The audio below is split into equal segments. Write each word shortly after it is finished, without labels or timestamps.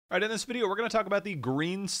All right, in this video, we're going to talk about the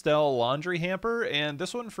GREENSTELL laundry hamper. And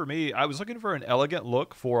this one for me, I was looking for an elegant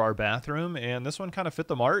look for our bathroom, and this one kind of fit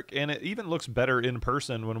the mark. And it even looks better in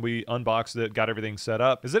person when we unboxed it, got everything set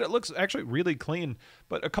up, is that it looks actually really clean.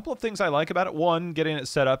 But a couple of things I like about it. One, getting it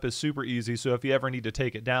set up is super easy, so if you ever need to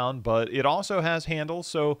take it down, but it also has handles,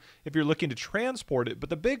 so if you're looking to transport it. But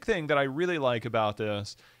the big thing that I really like about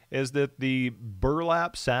this is that the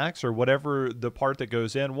burlap sacks, or whatever the part that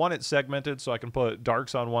goes in, one, it's segmented so I can put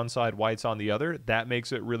darks on one side, whites on the other. That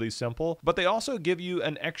makes it really simple. But they also give you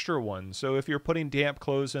an extra one. So if you're putting damp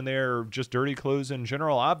clothes in there, or just dirty clothes in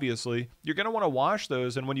general, obviously, you're going to want to wash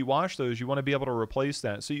those. And when you wash those, you want to be able to replace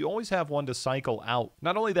that. So you always have one to cycle out.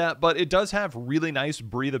 Not only that, but it does have really nice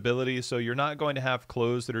breathability. So you're not going to have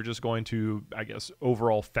clothes that are just going to, I guess,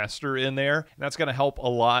 overall fester in there. And that's going to help a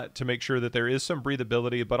lot to make sure that there is some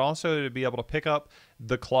breathability, but also to be able to pick up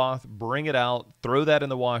the cloth, bring it out, throw that in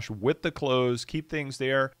the wash with the clothes, keep things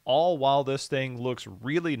there, all while this thing looks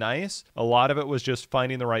really nice. A lot of it was just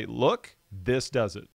finding the right look. This does it.